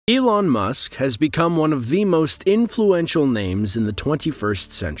Elon Musk has become one of the most influential names in the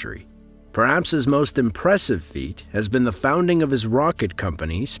 21st century. Perhaps his most impressive feat has been the founding of his rocket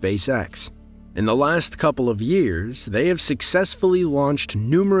company, SpaceX. In the last couple of years, they have successfully launched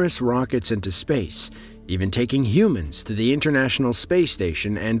numerous rockets into space, even taking humans to the International Space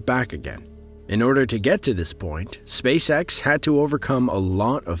Station and back again. In order to get to this point, SpaceX had to overcome a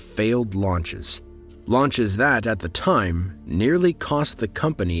lot of failed launches. Launches that, at the time, nearly cost the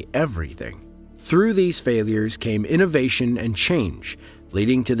company everything. Through these failures came innovation and change,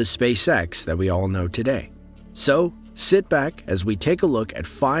 leading to the SpaceX that we all know today. So, sit back as we take a look at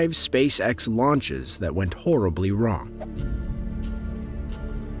 5 SpaceX launches that went horribly wrong.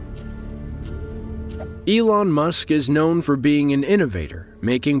 Elon Musk is known for being an innovator,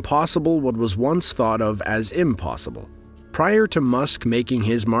 making possible what was once thought of as impossible. Prior to Musk making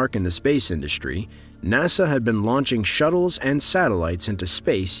his mark in the space industry, NASA had been launching shuttles and satellites into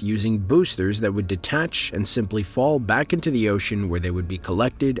space using boosters that would detach and simply fall back into the ocean where they would be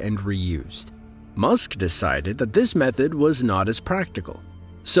collected and reused. Musk decided that this method was not as practical.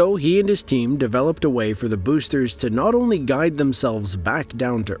 So he and his team developed a way for the boosters to not only guide themselves back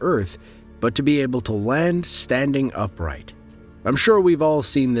down to Earth, but to be able to land standing upright. I'm sure we've all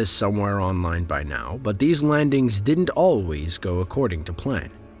seen this somewhere online by now, but these landings didn't always go according to plan.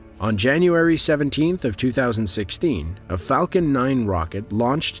 On January 17th of 2016, a Falcon 9 rocket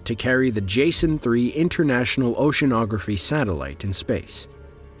launched to carry the Jason 3 International Oceanography satellite in space.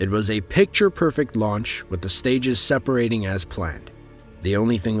 It was a picture-perfect launch with the stages separating as planned. The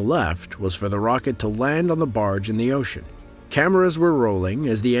only thing left was for the rocket to land on the barge in the ocean. Cameras were rolling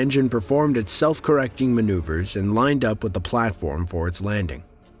as the engine performed its self-correcting maneuvers and lined up with the platform for its landing.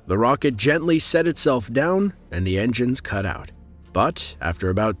 The rocket gently set itself down and the engines cut out. But after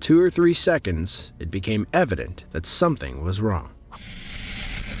about 2 or 3 seconds, it became evident that something was wrong.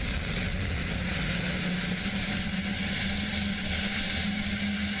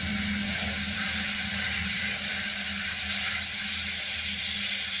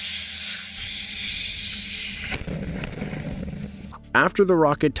 After the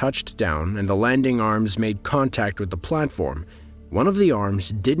rocket touched down and the landing arms made contact with the platform, one of the arms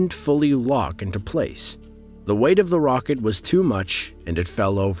didn't fully lock into place. The weight of the rocket was too much and it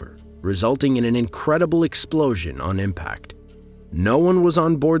fell over, resulting in an incredible explosion on impact. No one was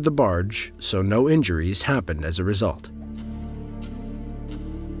on board the barge, so no injuries happened as a result.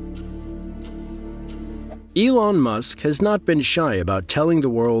 Elon Musk has not been shy about telling the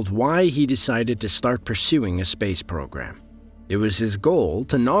world why he decided to start pursuing a space program. It was his goal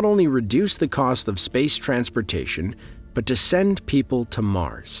to not only reduce the cost of space transportation, but to send people to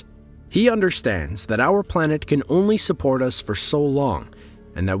Mars. He understands that our planet can only support us for so long,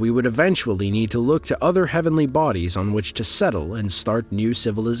 and that we would eventually need to look to other heavenly bodies on which to settle and start new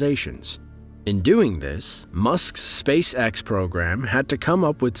civilizations. In doing this, Musk's SpaceX program had to come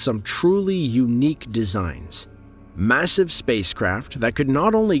up with some truly unique designs. Massive spacecraft that could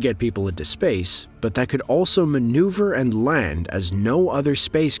not only get people into space, but that could also maneuver and land as no other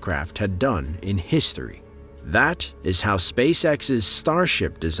spacecraft had done in history. That is how SpaceX's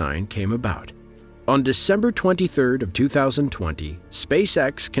Starship design came about. On December 23rd of 2020,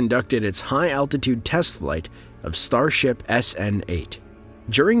 SpaceX conducted its high-altitude test flight of Starship SN8.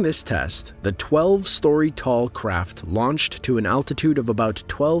 During this test, the 12-story-tall craft launched to an altitude of about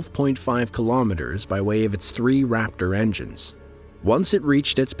 12.5 kilometers by way of its 3 Raptor engines. Once it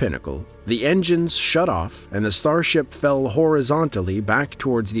reached its pinnacle, the engines shut off and the Starship fell horizontally back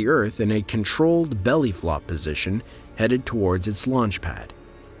towards the Earth in a controlled belly flop position headed towards its launch pad.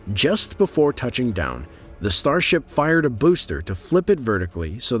 Just before touching down, the Starship fired a booster to flip it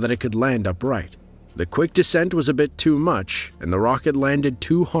vertically so that it could land upright. The quick descent was a bit too much, and the rocket landed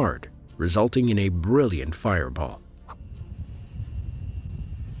too hard, resulting in a brilliant fireball.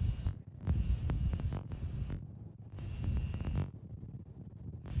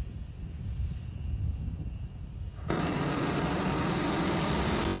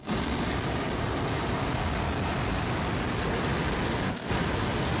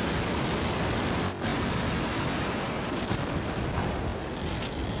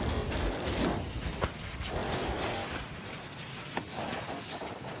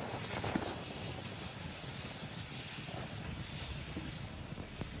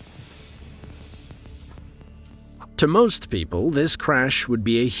 To most people, this crash would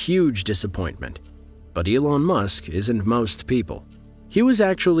be a huge disappointment. But Elon Musk isn't most people. He was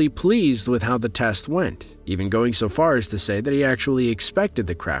actually pleased with how the test went, even going so far as to say that he actually expected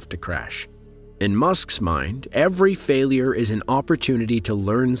the craft to crash. In Musk's mind, every failure is an opportunity to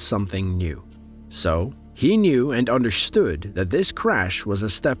learn something new. So, He knew and understood that this crash was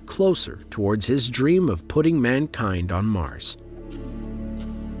a step closer towards his dream of putting mankind on Mars.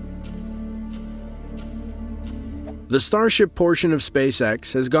 The Starship portion of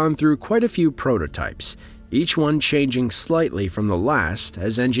SpaceX has gone through quite a few prototypes, each one changing slightly from the last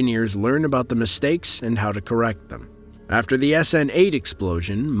as engineers learn about the mistakes and how to correct them. After the SN8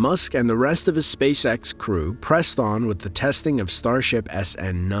 explosion, Musk and the rest of his SpaceX crew pressed on with the testing of Starship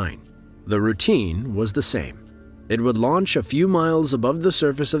SN9. The routine was the same. It would launch a few miles above the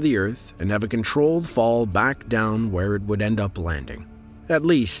surface of the Earth and have a controlled fall back down where it would end up landing. At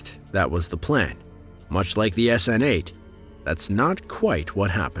least, that was the plan. Much like the SN8, that's not quite what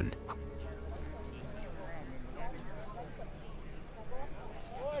happened.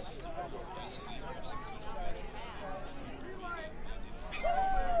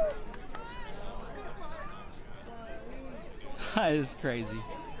 That is crazy.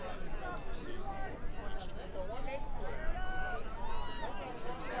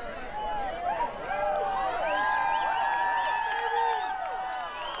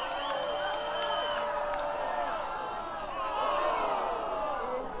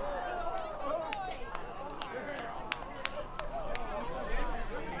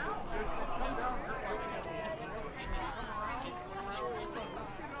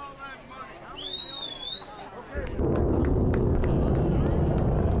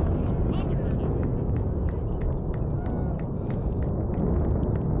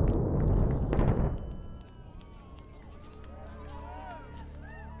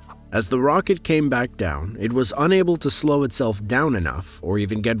 As the rocket came back down, it was unable to slow itself down enough or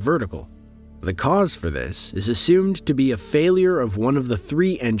even get vertical. The cause for this is assumed to be a failure of one of the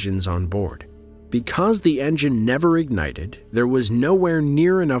 3 engines on board. Because the engine never ignited, there was nowhere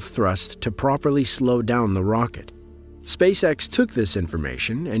near enough thrust to properly slow down the rocket. SpaceX took this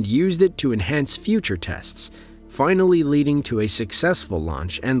information and used it to enhance future tests, finally leading to a successful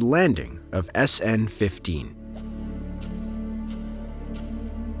launch and landing of SN15.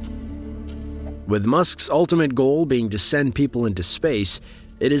 With Musk's ultimate goal being to send people into space,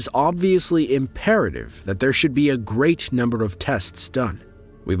 it is obviously imperative that there should be a great number of tests done.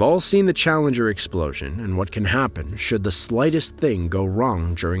 We've all seen the Challenger explosion and what can happen should the slightest thing go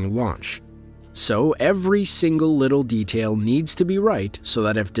wrong during launch. So every single little detail needs to be right so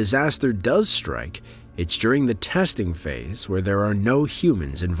that if disaster does strike, it's during the testing phase where there are no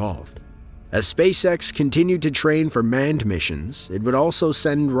humans involved. As SpaceX continued to train for manned missions, it would also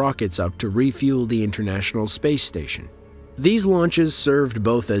send rockets up to refuel the International Space Station. These launches served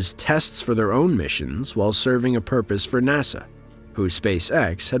both as tests for their own missions while serving a purpose for NASA, who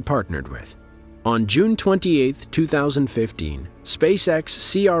SpaceX had partnered with. On June 28, 2015, SpaceX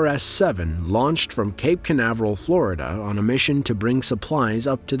CRS7 launched from Cape Canaveral, Florida on a mission to bring supplies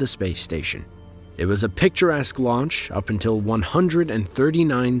up to the space station. It was a picturesque launch up until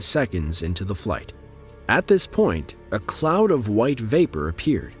 139 seconds into the flight. At this point, a cloud of white vapor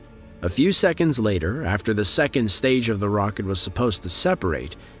appeared. A few seconds later, after the second stage of the rocket was supposed to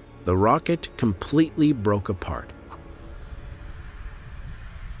separate, the rocket completely broke apart.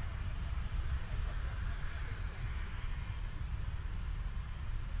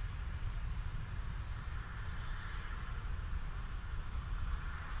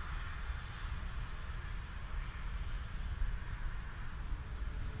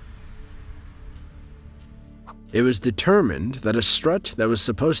 It was determined that a strut that was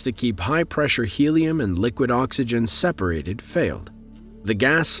supposed to keep high-pressure helium and liquid oxygen separated failed. The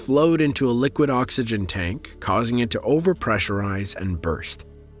gas flowed into a liquid oxygen tank, causing it to overpressurize and burst.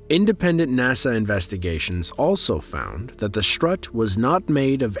 Independent NASA investigations also found that the strut was not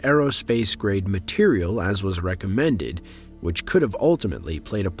made of aerospace-grade material as was recommended, which could have ultimately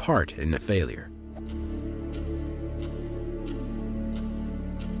played a part in the failure.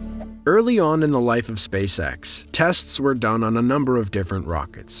 Early on in the life of SpaceX, tests were done on a number of different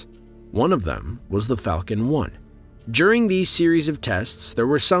rockets. One of them was the Falcon 1. During these series of tests, there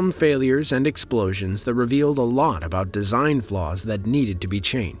were some failures and explosions that revealed a lot about design flaws that needed to be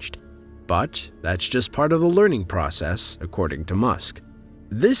changed. But that's just part of the learning process, according to Musk.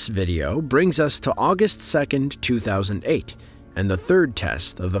 This video brings us to August 2, 2008, and the third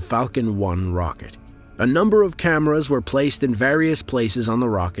test of the Falcon 1 rocket. A number of cameras were placed in various places on the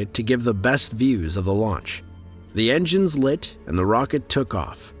rocket to give the best views of the launch. The engines lit and the rocket took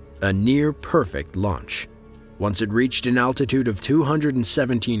off, a near-perfect launch. Once it reached an altitude of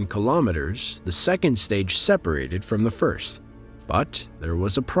 217 kilometers, the second stage separated from the first. But there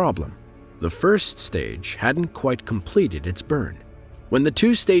was a problem. The first stage hadn't quite completed its burn. When the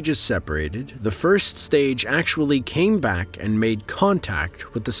 2 stages separated, the first stage actually came back and made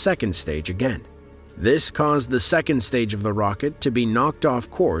contact with the second stage again. This caused the second stage of the rocket to be knocked off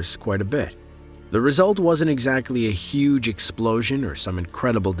course quite a bit. The result wasn't exactly a huge explosion or some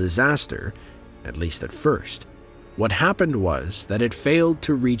incredible disaster, at least at first. What happened was that it failed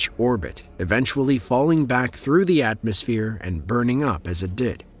to reach orbit, eventually falling back through the atmosphere and burning up as it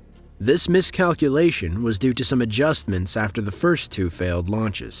did. This miscalculation was due to some adjustments after the first two failed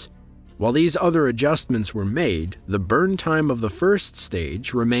launches. While these other adjustments were made, the burn time of the first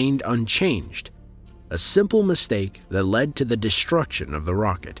stage remained unchanged, a simple mistake that led to the destruction of the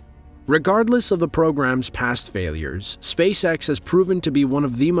rocket. Regardless of the program's past failures, SpaceX has proven to be one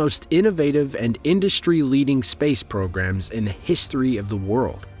of the most innovative and industry-leading space programs in the history of the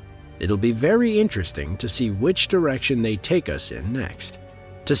world. It'll be very interesting to see which direction they take us in next.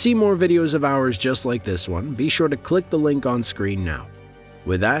 To see more videos of ours just like this one, be sure to click the link on screen now.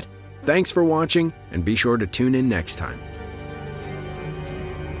 With that, thanks for watching, and be sure to tune in next time.